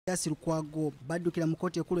Lukwago baddukira mu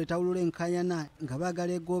kkooti ekkulu etawulula enkayana nga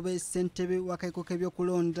baagala egobe ssentebe wakakiiko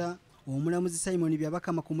k'ebyokulonda omulamuzi Simon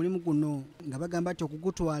Byabakama ku mulimu guno nga bagamba nti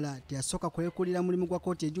okugutwala teyasooka kwekulira mulimu gwa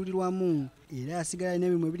kkooti ejulirwamu era yasigala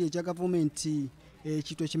n'emirimu ebiri egya gavumenti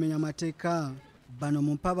ekitwe kimenya amateeka. Bano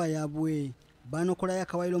mu mpaba yaabwe banokolayo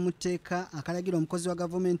akawaayiro mu tteeka akalagira omukozi wa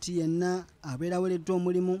gavumenti yenna abeera aweereddwa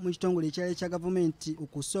omulimu mu kitongole ekirala ekya gavumenti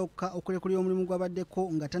okusooka okulekulira omulimu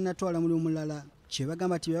gw'abaddeko nga tannatwala mulimu mulala. Kye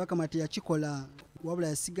bagamba nti Byabakama teyakikola wabula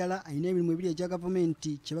yasigala alina emirimu ebiri egya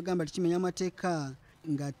gavumenti kye bagamba tikimenya amateeka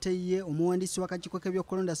ng'ate ye omuwandiisi w'akakiiko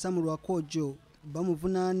k'ebyokulonda Sam Lwakoojo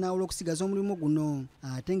bamuvunaana olw'okusigaza omulimu guno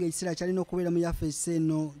ate ng'ekiseera kyalina okubeera mu yafeesi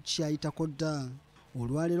eno kyayitako dda.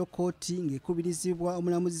 Olwaleero kkooti ng'ekubirizibwa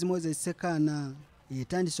omulamuzi Moses Sekaana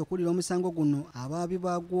etandise okuwulira omusango guno abaabi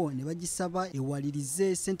baagwo ne bagisaba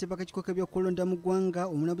ewalirize ssentebe w'akakiiko k'ebyokulonda mu ggwanga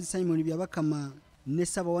omulamuzi Simon Byabakama ne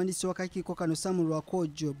ssaabawandiisi w'akakiiko kano Sam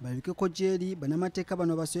Lwakoojo balabikeko gy'eri bannamateeka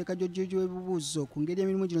bano basobe kajjojjojo w'ebibuuzo ku ngeri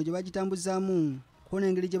emirimu gino gye bagitambuzaamu ko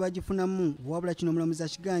n'engeri gye bagifunamu wabula kino omulamuzi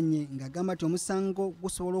akiganye ng'agamba nti omusango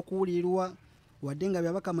gusobola okuwulirirwa wadde nga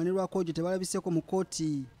Byabakama ne Lwakoojo tebalabiseeko mu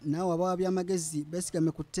kkooti naawe abawa by'amagezi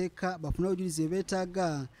beesigame ku tteeka bafune obujulizi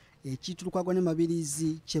beetaaga ekintu Lukwago ne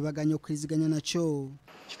Mabirizi kye baganya okukkiriziganya nakyo.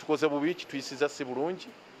 Kitukoze bubi kituyisiza si bulungi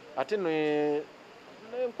ate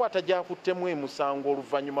n'enkwata gyakuttemu emusango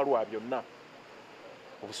oluvannyuma lwa byonna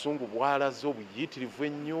obusungu bwalaze obuyitirivu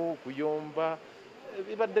ennyo okuyomba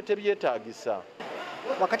bibadde tebyetaagisa.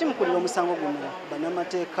 Wakati mu kuwulira omusango guno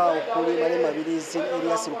bannamateeka okuli bale Mabirizi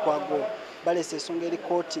Elias Lukwago balese ensonga eri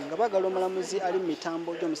kkooti nga baagala omulamuzi ali mu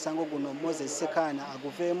mitambo gy'omusango guno Moses Sekaana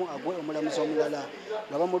aguveemu agwe omulamuzi omulala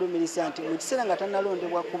nga bamulumiriza nti mu kiseera nga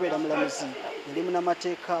tannalondebwa kubeera mulamuzi yali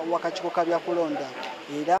munnamateeka w'akakiiko ka byakulonda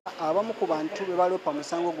era abamu ku bantu be baloopa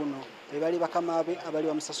musango guno be bali bakama be abali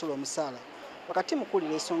bamusasula omusaala. Wakati mu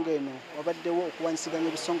kuwulira ensonga eno wabaddewo okuwanyisiganya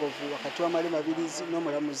ebisongovu wakati wa Male Mabirizi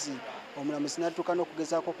n'omulamuzi. Omulamuzi n'adduka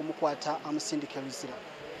n'okugezaako okumukwata amusindike luzira.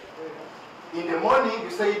 In the morning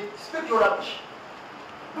you say speak your rubbish.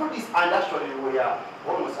 Do this and actually we are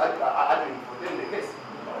almost arguing for them the case.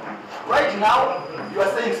 Right now you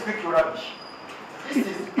are saying speak your rubbish. This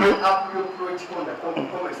is inappropriate conduct,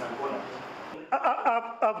 comments and conduct.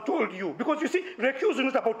 I've told you, because you see, recuse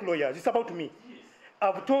is not about lawyers, it's about me.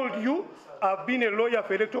 I've told you I've been a lawyer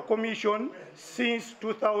for Electoral Commission since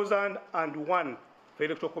 2001 for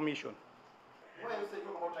Electoral Commission. Why are you saying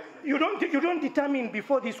about time? You don't determine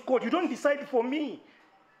before this court. You don't decide for me.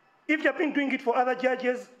 If you've been doing it for other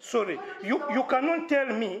judges, sorry. You cannot tell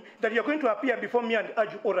me that you're going to appear before me and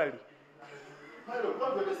argue orally.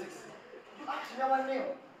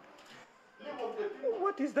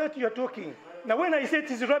 What is that you're talking? Now when I say it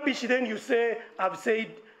is rubbish, then you say I've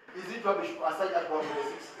said. Is it rubbish aside at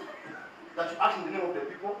 126 that you act in the name of the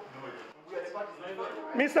people?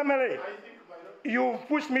 Mr. Mele, you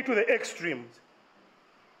pushed me to the extremes.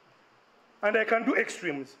 And I can do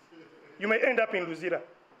extremes. You may end up in Luzira.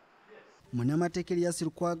 Munnamateeka Elias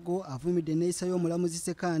Lukwago avumidde n'eyisa y'omulamuzi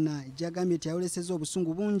Sekaana gy'agambye nti yawolesezza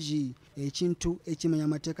obusungu bungi ekintu ekimenya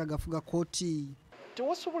amateeka gafuga kkooti.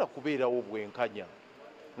 Tewasobola kubeerawo obwenkanya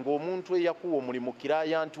ng'omuntu eyakuwa omulimu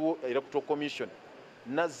kiraayantu Electoral Commission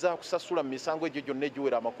nazza kusasula mu misango egyo gyonna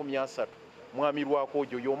egiwera 30 mwami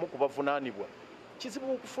Lwakoojo y'omu ku bavunaanibwa.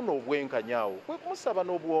 Kizibu okufuna obwenkanya awo kwe kumusaba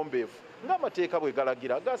n'obuwombeefu ng'amateeka bwe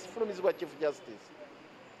galagira agasifulumizibwa Chief Justice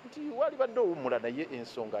nti walibadde owummula naye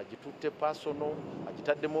ensonga agitutte pasono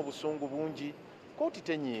agitaddemu obusungu bungi. Kkooti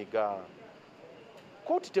tenyiiga,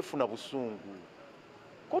 kkooti tefuna busungu,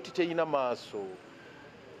 kkooti teyina maaso,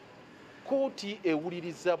 kkooti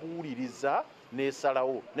ewuliriza buwuliriza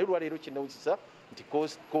n'esalawo. Ne lwaleero kinewusa nti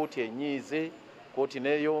kkooti enyiize, kkooti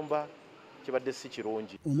n'eyomba, kibadde si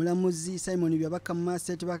kirungi. Omulamuzi Simon Byabakama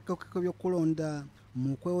ssentebe w'akakiiko k'ebyokulonda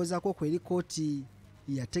mu kwewozaako kw'eri kkooti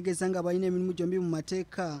yategeeza nga balina emirimu gyombi mu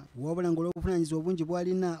mateeka wabula ng'olw'obuvunaanyizibwa obungi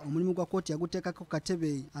bw'alina omulimu gwa kkooti yaguteekako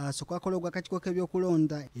katebe asooka akola ogw'akakiiko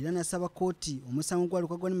k'ebyokulonda era n'asaba kkooti omusango gwa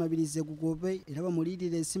Lukwago ne Mabirizi egugobe era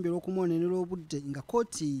bamuliirire ensimbi olw'okumwononera obudde nga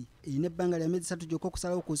kkooti erina ebbanga lya myezi 3 gyokka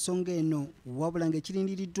okusalawo ku nsonga eno wabula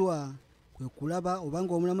ng'ekirindiriddwa kwe kulaba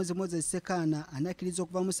obanga omulamuzi Moses Sekaana anakkiriza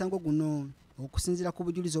okuva mu musango guno okusinziira ku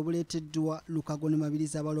bujulizi obuleeteddwa Lukwago ne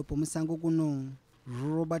Mabirizi abaloopa omusango guno.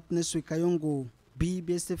 Robert Neswe Kayongo,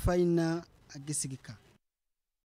 BBS Faina, Agesigika.